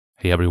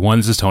Hey everyone,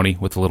 this is Tony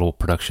with a little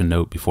production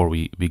note before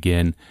we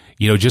begin.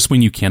 Just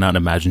when you cannot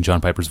imagine John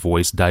Piper's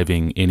voice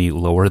diving any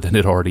lower than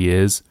it already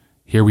is,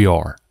 here we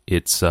are.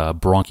 It's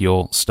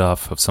bronchial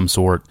stuff of some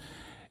sort,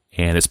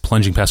 and it's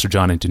plunging Pastor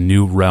John into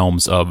new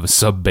realms of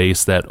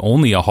sub-bass that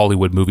only a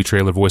Hollywood movie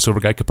trailer voiceover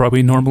guy could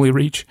probably normally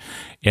reach.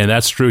 And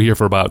that's true here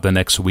for about the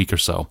next week or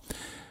so.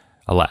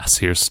 Alas,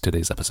 here's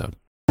today's episode.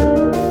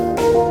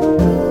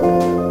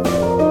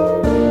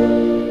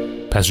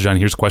 Pastor John,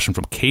 here's a question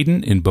from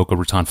Caden in Boca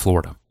Raton,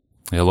 Florida.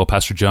 Hello,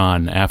 Pastor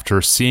John.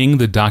 After seeing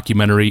the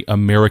documentary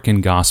American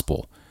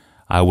Gospel,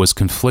 I was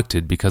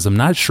conflicted because I'm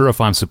not sure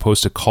if I'm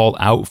supposed to call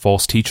out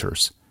false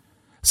teachers.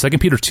 2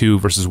 Peter 2,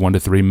 verses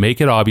 1-3 make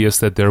it obvious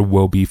that there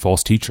will be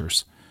false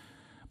teachers.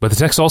 But the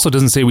text also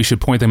doesn't say we should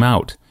point them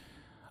out.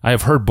 I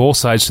have heard both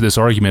sides to this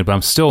argument, but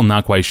I'm still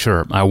not quite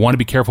sure. I want to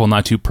be careful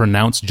not to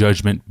pronounce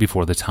judgment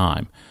before the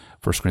time.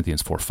 1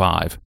 Corinthians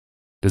 4:5.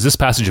 Does this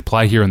passage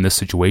apply here in this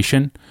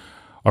situation?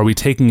 Are we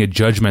taking a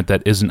judgment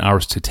that isn't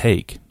ours to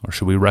take, or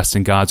should we rest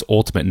in God's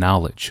ultimate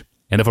knowledge?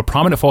 And if a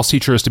prominent false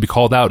teacher is to be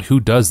called out, who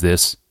does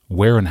this,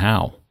 where, and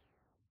how?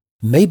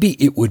 Maybe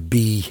it would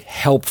be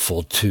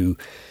helpful to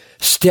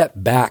step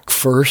back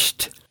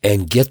first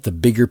and get the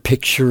bigger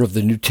picture of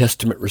the New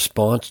Testament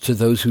response to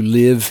those who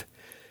live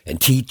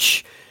and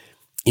teach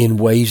in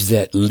ways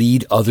that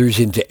lead others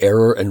into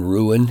error and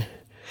ruin,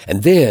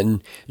 and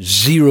then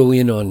zero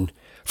in on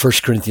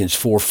 1 Corinthians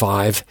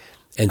 4:5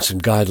 and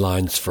some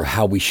guidelines for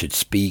how we should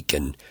speak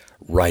and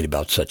write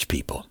about such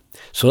people.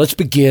 So let's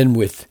begin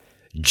with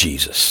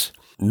Jesus.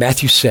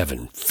 Matthew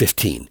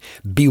 7:15.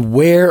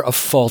 Beware of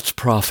false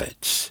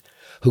prophets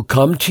who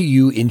come to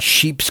you in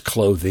sheep's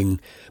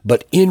clothing,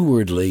 but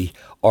inwardly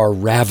are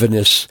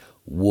ravenous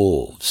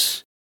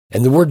wolves.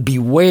 And the word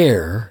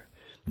beware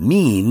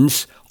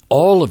means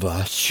all of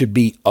us should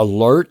be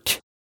alert,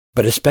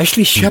 but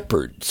especially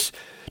shepherds,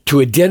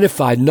 to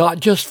identify not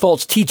just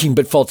false teaching,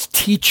 but false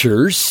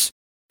teachers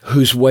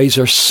whose ways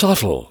are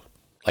subtle,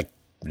 like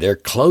they're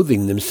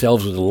clothing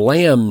themselves with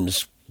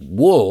lamb's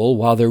wool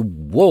while they're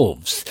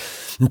wolves.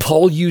 And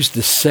Paul used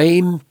the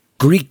same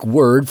Greek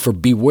word for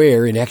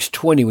beware in Acts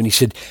 20 when he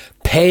said,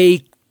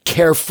 pay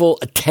careful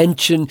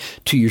attention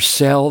to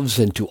yourselves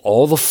and to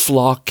all the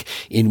flock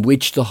in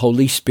which the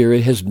Holy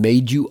Spirit has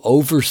made you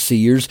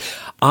overseers.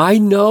 I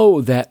know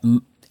that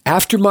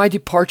after my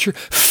departure,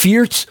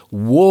 fierce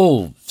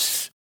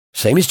wolves,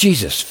 same as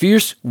Jesus,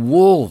 fierce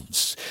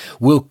wolves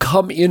will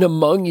come in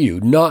among you,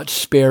 not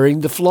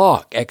sparing the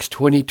flock. Acts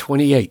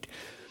 20:28.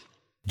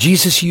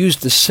 Jesus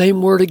used the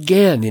same word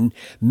again in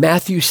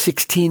Matthew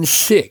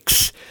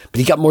 16:6, but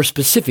he got more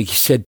specific. He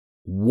said,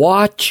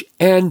 watch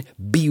and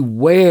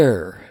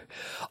beware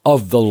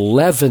of the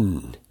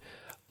leaven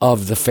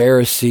of the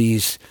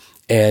Pharisees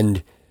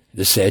and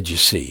the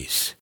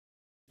Sadducees.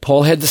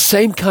 Paul had the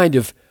same kind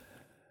of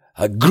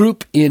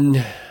group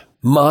in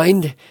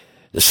mind,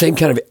 the same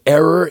kind of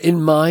error in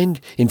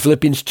mind in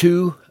Philippians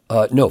 3,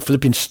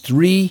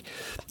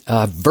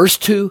 verse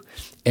 2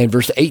 and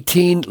verse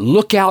 18.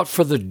 Look out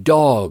for the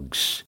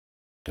dogs.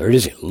 There it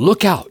is.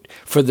 Look out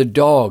for the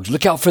dogs.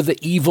 Look out for the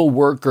evil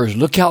workers.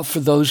 Look out for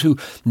those who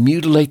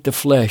mutilate the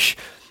flesh.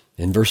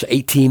 In verse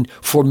 18,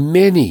 for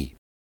many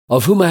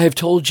of whom I have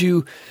told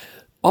you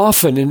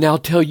often and now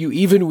tell you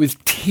even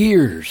with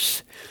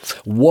tears,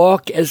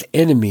 walk as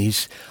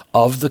enemies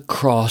of the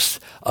cross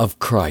of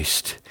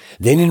Christ.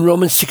 Then in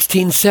Romans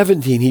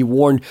 16:17, he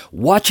warned,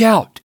 watch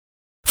out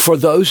for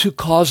those who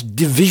cause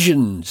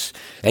divisions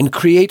and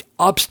create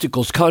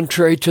obstacles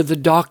contrary to the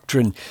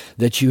doctrine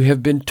that you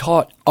have been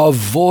taught.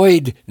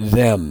 Avoid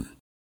them.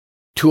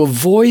 To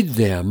avoid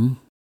them,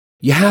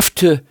 you have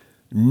to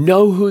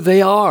know who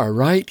they are,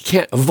 right? You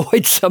can't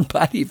avoid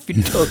somebody if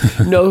you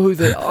don't know who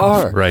they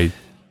are. Right.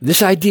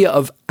 This idea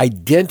of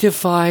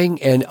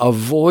identifying and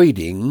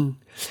avoiding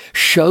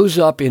shows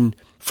up in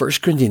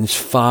 1 Corinthians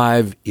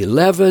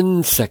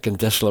 5:11, 2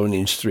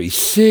 Thessalonians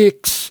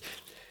 3:6,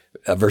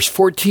 verse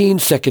 14,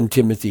 2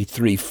 Timothy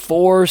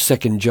 3:4,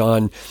 2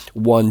 John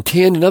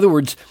 1:10. In other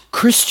words,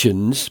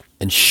 Christians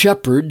and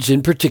shepherds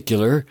in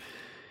particular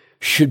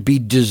should be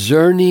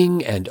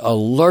discerning and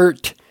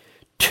alert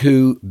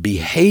to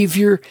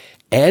behavior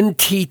and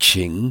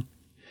teaching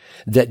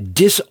that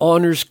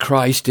dishonors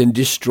Christ and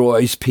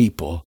destroys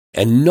people,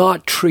 and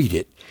not treat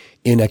it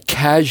in a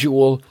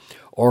casual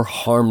or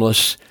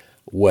harmless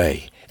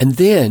way. And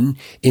then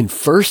in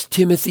 1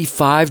 Timothy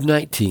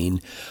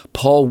 5:19,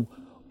 Paul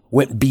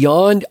went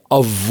beyond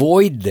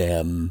avoid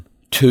them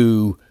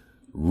to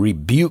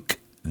rebuke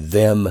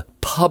them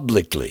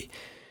publicly.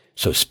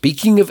 So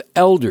speaking of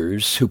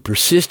elders who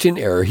persist in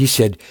error, he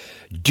said,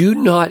 do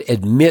not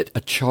admit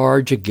a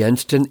charge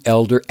against an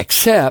elder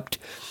except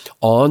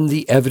on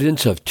the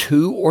evidence of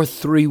 2 or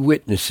 3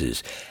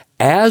 witnesses.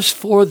 As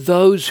for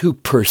those who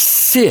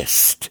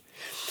persist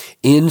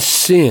in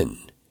sin,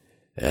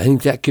 I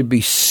think that could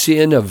be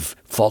sin of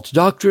false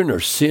doctrine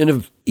or sin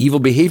of evil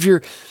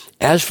behavior.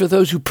 As for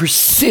those who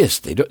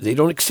persist, they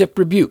don't accept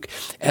rebuke.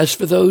 As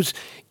for those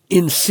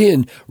in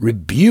sin,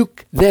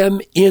 rebuke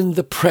them in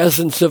the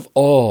presence of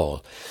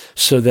all,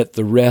 so that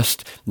the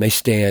rest may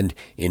stand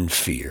in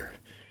fear.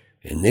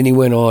 And then he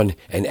went on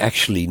and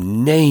actually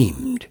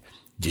named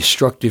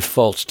destructive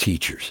false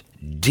teachers.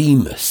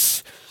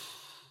 Demas,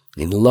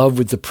 in love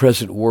with the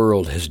present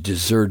world, has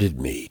deserted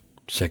me.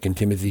 2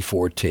 Timothy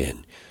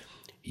 4:10.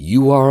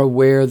 You are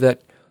aware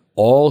that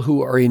all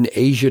who are in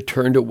Asia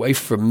turned away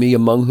from me,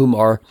 among whom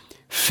are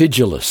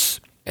Phygelus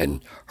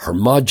and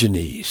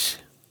Hermogenes.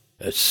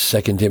 That's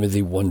 2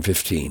 Timothy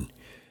 1:15.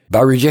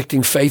 By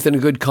rejecting faith and a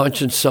good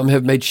conscience, some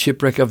have made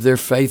shipwreck of their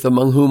faith,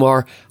 among whom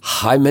are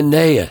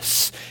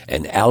Hymenaeus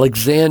and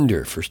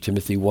Alexander. 1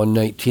 Timothy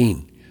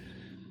 1:19.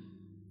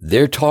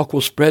 Their talk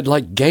will spread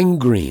like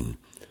gangrene.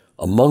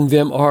 Among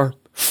them are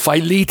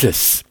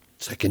Philetus.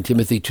 2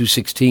 Timothy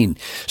 2:16.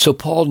 So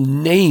Paul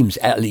names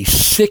at least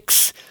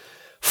 6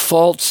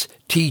 false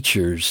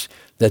teachers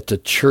that the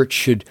church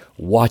should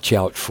watch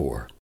out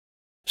for.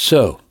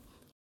 So,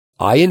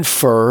 I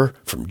infer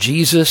from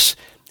Jesus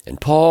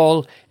and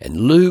Paul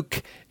and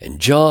Luke and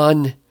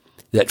John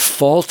that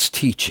false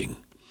teaching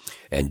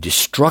and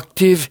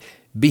destructive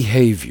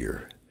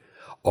behavior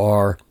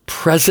are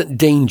present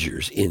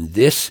dangers in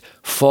this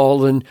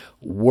fallen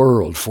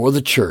world for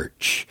the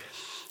church,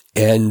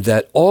 and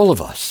that all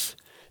of us,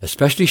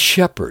 especially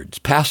shepherds,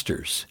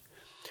 pastors,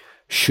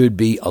 should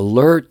be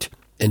alert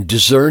and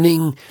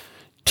discerning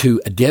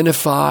to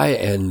identify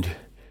and,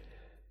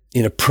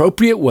 in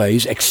appropriate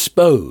ways,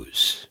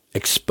 expose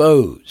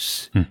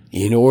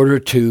in order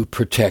to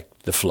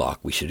protect the flock.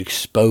 We should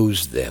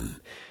expose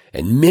them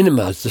and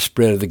minimize the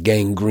spread of the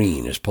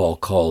gangrene, as Paul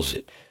calls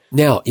it.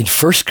 Now, in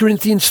 1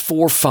 Corinthians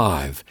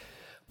 4:5,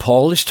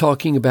 Paul is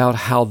talking about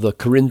how the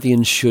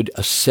Corinthians should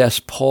assess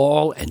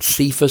Paul and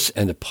Cephas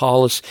and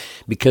Apollos,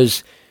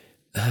 because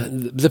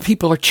the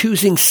people are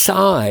choosing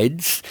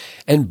sides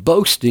and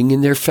boasting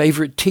in their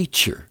favorite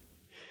teacher.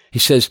 He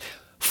says,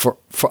 For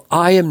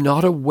I am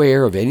not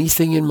aware of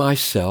anything in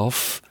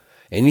myself,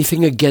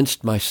 anything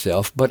against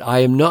myself, but I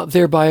am not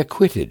thereby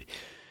acquitted.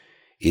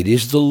 It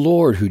is the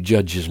Lord who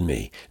judges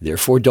me.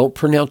 Therefore don't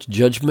pronounce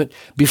judgment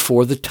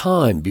before the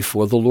time,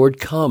 before the Lord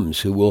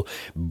comes, who will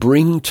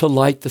bring to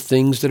light the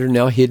things that are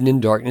now hidden in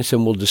darkness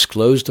and will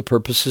disclose the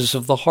purposes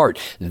of the heart.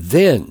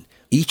 Then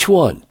each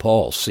one,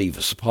 Paul,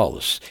 Cephas,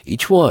 Apollos,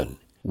 each one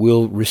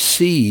will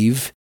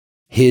receive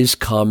his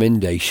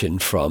commendation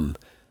from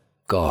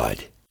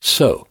God.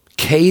 So,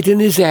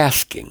 Caden is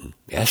asking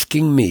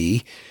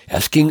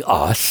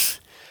us,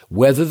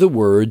 whether the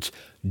words,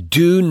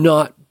 do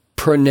not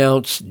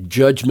pronounce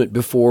judgment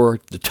before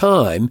the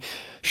time,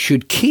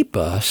 should keep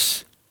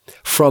us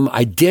from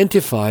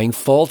identifying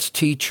false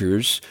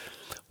teachers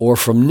or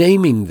from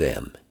naming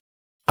them.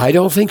 I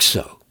don't think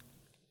so.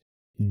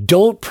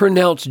 Don't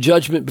pronounce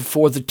judgment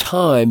before the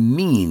time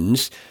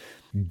means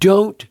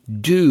don't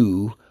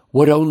do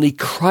what only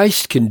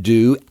Christ can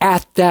do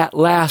at that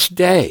last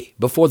day,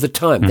 before the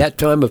time, that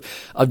time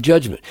of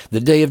judgment, the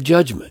day of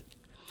judgment.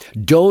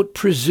 Don't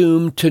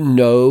presume to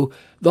know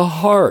the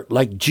heart,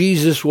 like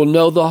Jesus will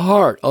know the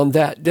heart on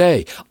that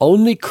day.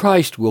 Only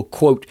Christ will,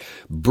 quote,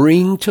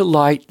 bring to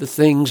light the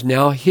things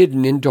now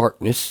hidden in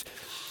darkness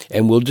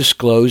and will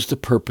disclose the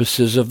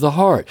purposes of the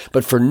heart.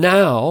 But for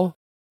now,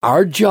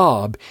 our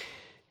job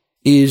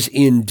is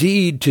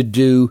indeed to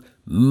do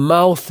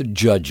mouth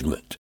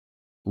judgment,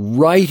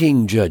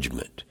 writing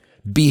judgment,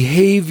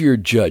 behavior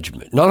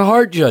judgment, not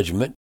heart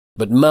judgment,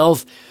 but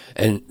mouth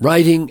and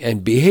writing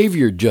and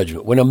behavior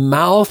judgment. When a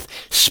mouth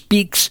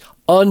speaks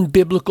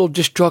unbiblical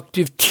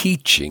destructive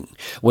teaching,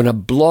 when a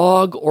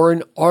blog or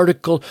an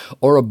article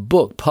or a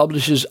book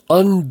publishes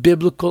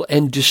unbiblical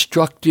and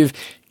destructive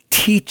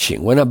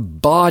teaching, when a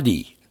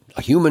body,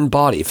 a human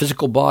body, a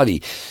physical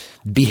body,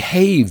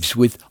 behaves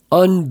with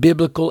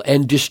unbiblical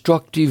and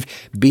destructive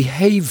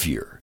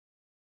behavior,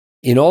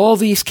 in all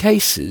these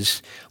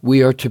cases,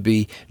 we are to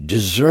be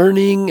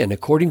discerning and,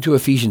 according to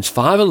Ephesians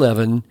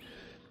 5:11,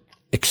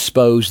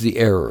 expose the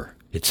error.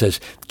 It says,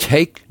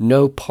 take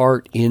no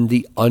part in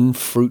the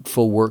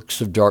unfruitful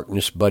works of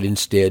darkness, but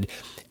instead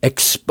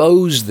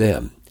expose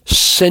them,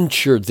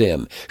 censure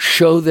them,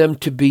 show them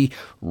to be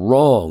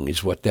wrong,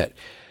 is what that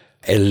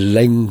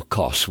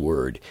elenkos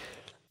word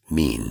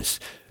means.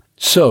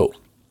 So,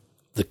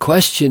 the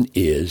question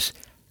is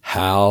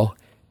how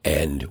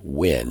and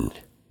when,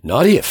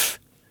 not if.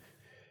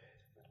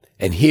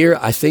 And here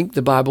I think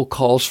the Bible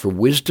calls for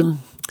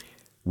wisdom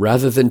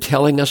rather than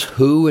telling us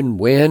who and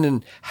when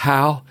and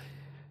how.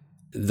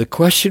 The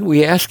question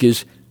we ask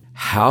is,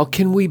 how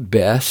can we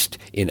best,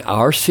 in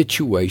our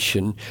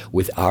situation,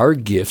 with our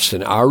gifts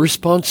and our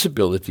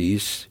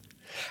responsibilities,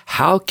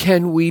 how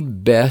can we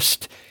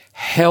best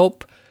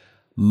help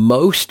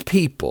most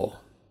people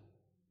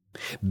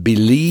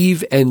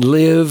believe and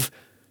live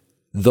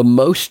the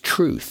most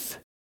truth?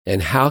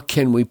 And how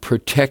can we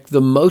protect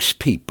the most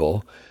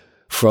people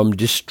from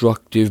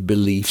destructive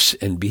beliefs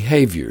and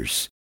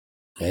behaviors?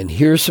 And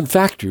here are some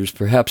factors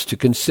perhaps to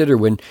consider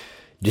when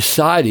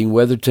deciding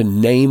whether to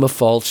name a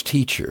false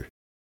teacher.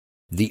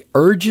 The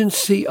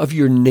urgency of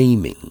your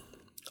naming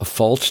a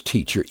false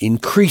teacher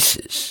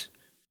increases.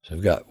 So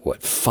I've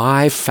got,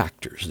 5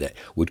 factors that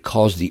would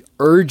cause the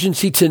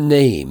urgency to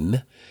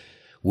name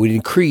would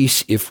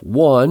increase if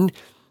 1,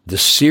 the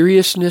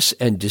seriousness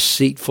and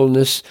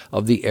deceitfulness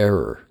of the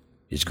error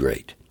is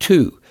great.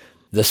 2,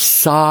 the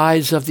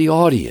size of the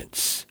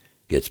audience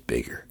gets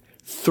bigger.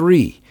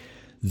 3,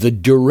 the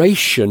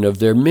duration of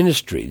their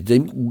ministry. They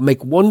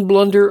make one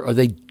blunder or are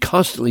they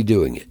constantly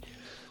doing it?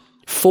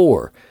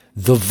 4,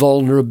 the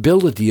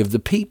vulnerability of the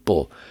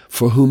people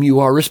for whom you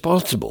are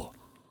responsible.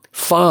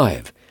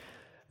 5,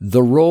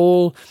 the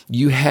role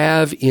you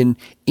have in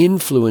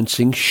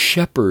influencing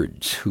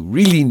shepherds who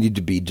really need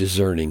to be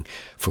discerning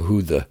for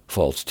who the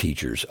false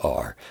teachers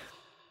are.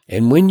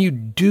 And when you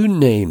do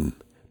name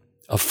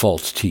a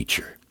false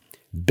teacher,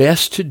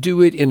 best to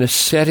do it in a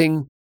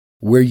setting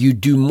where you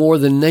do more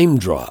than name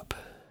drop.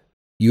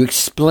 You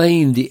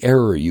explain the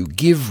error. You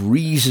give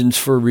reasons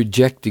for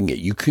rejecting it.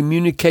 You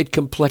communicate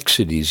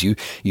complexities.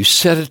 You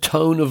set a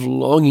tone of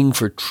longing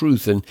for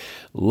truth and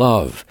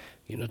love.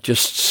 You're not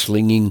just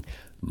slinging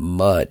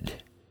mud.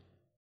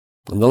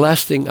 And the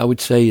last thing I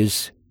would say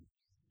is,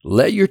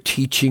 let your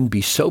teaching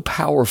be so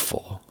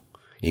powerful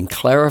in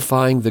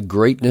clarifying the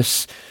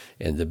greatness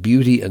and the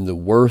beauty and the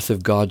worth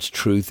of God's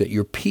truth that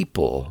your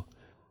people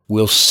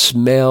will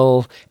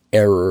smell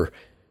error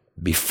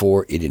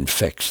before it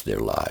infects their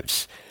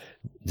lives.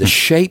 The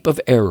shape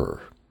of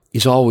error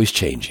is always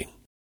changing.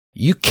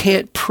 You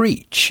can't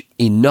preach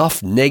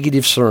enough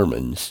negative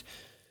sermons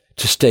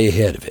to stay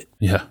ahead of it.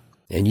 Yeah.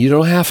 And you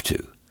don't have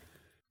to.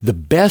 The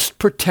best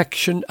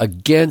protection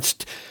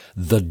against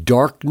the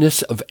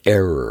darkness of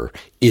error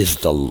is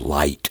the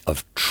light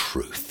of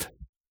truth.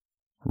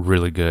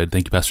 Really good.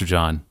 Thank you, Pastor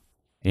John.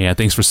 And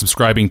thanks for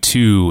subscribing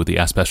to the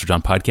Ask Pastor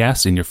John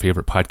podcast in your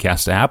favorite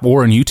podcast app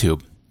or on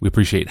YouTube. We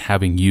appreciate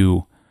having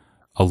you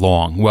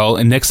along. Well,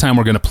 and next time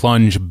we're going to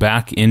plunge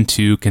back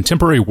into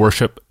contemporary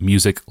worship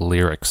music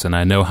lyrics. And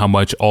I know how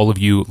much all of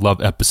you love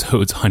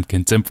episodes on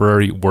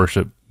contemporary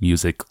worship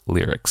music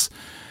lyrics.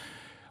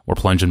 We're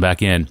plunging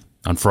back in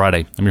on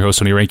Friday. I'm your host,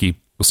 Tony Reinke.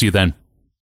 We'll see you then.